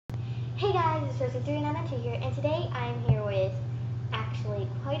Hey guys, it's Rosie3992 here, and today I'm here with actually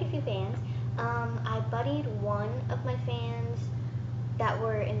quite a few fans. I buddied one of my fans that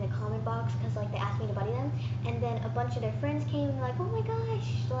were in the comment box because like they asked me to buddy them, and then a bunch of their friends came and like, oh my gosh,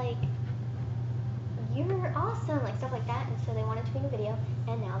 like you're awesome, like stuff like that, and so they wanted to be in a video,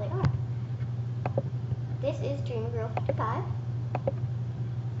 and now they are. This is Dreamer Girl 55.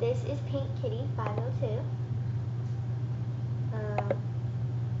 This is Pink Kitty 502.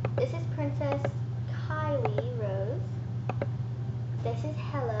 This is Princess Kylie Rose. This is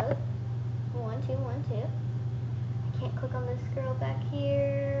Hello 1212. I can't click on this girl back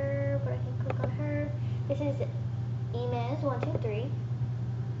here, but I can click on her. This is Emez123.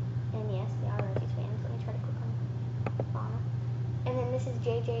 And yes, they are Rosie's fans. Let me try to click on Fauna. And then this is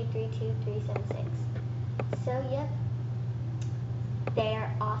JJ32376. So yep, they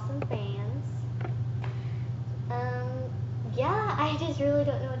are awesome fans. Yeah, I just really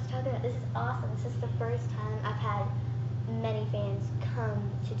don't know what to talk about. This is awesome. This is the first time I've had many fans come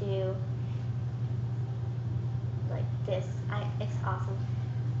to do like this. It's awesome.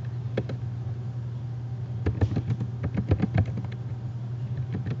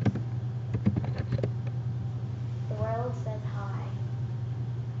 The world says hi.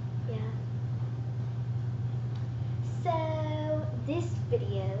 Yeah. So this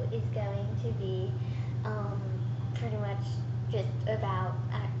video is going to be pretty much just about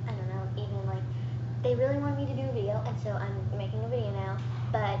I don't know, even like they really wanted me to do a video, and so I'm making a video now,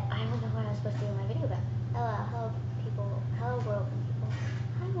 but I don't know what I was supposed to do my video about. Hello people, hello world people.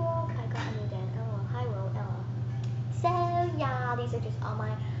 Hi world, I got a new den. LOL, hi world, LOL. So yeah, these are just all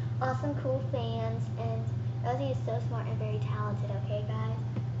my awesome cool fans, and Rosie is so smart and very talented, okay guys?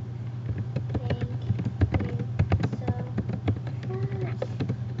 Thank you so much.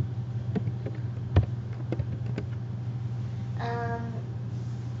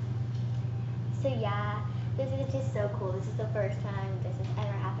 So yeah, this is just so cool. This is the first time this has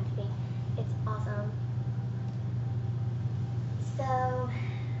ever happened to me. It's awesome. So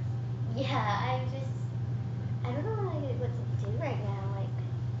yeah, I don't know what to do right now.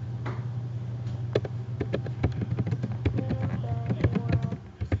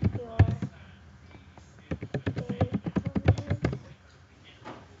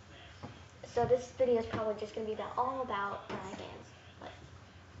 So this video is probably just gonna be all about my fans, like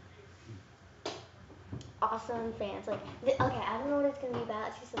awesome fans. Like okay, I don't know what it's gonna be about.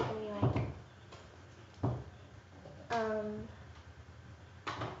 It's just gonna be like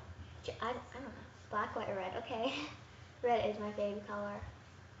I don't know, black, white, or red. Okay, red is my favorite color.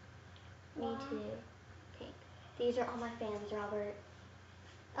 Me too. Pink. These are all my fans, Robert.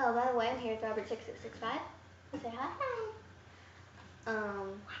 Oh, by the way, I'm here with Robert6665. Say hi.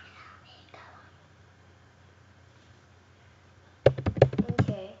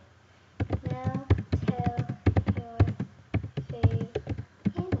 Okay. Now tell your favorite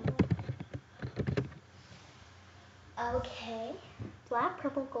animal. Okay. Black,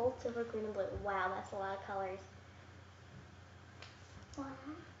 purple, gold, silver, green, and blue. Wow, that's a lot of colors. Wow.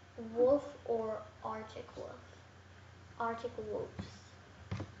 Wolf or Arctic wolf? Arctic wolves.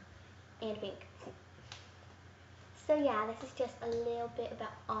 And pink. So yeah, this is just a little bit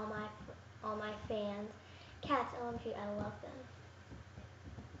about all my fans. Cats, OMG, I love them.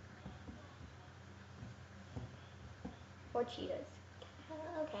 Or cheetahs.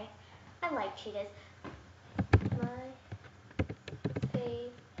 Okay, I like cheetahs. My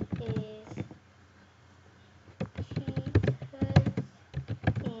fave is cheetahs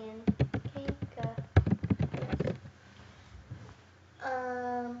and kangaroos.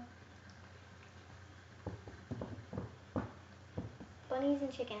 Bunnies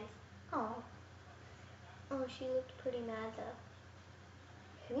and chickens. Oh. Oh, she looked pretty mad though.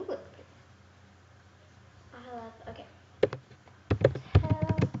 Who looked pretty? I love. Okay.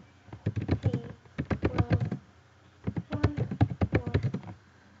 Tell the world one more thing.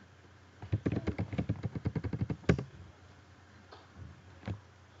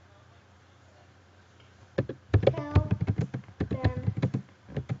 Tell them.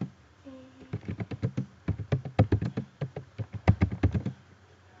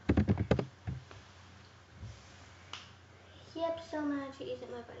 Yep, so mad she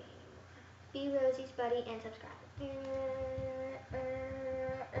isn't my buddy anymore. Be Rosie's buddy and subscribe.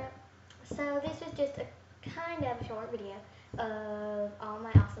 So this was just a kind of short video of all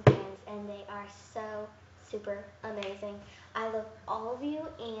my awesome fans, and they are so super amazing. I love all of you,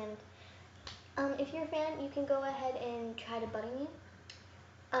 and if you're a fan, you can go ahead and try to buddy me.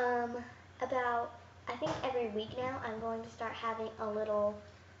 About I think every week now, I'm going to start having a little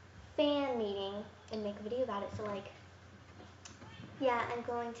fan meeting and make a video about it. So like Yeah, I'm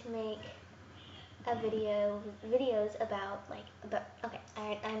going to make videos about okay,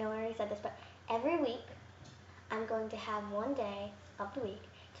 I know I already said this, but every week I'm going to have one day of the week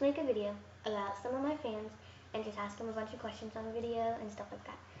to make a video about some of my fans and just ask them a bunch of questions on the video and stuff like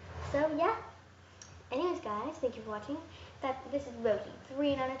that. So yeah. Anyways, guys, thank you for watching. This is Rosie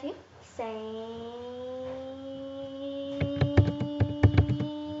 3902 saying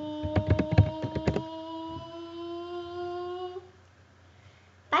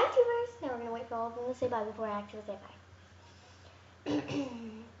bye, tubers. Now we're gonna wait for all of them to say bye before I actually say bye.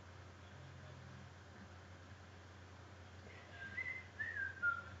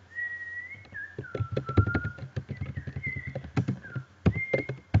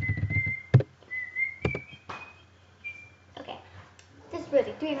 Okay, this is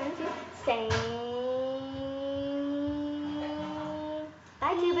Rosie 3902 saying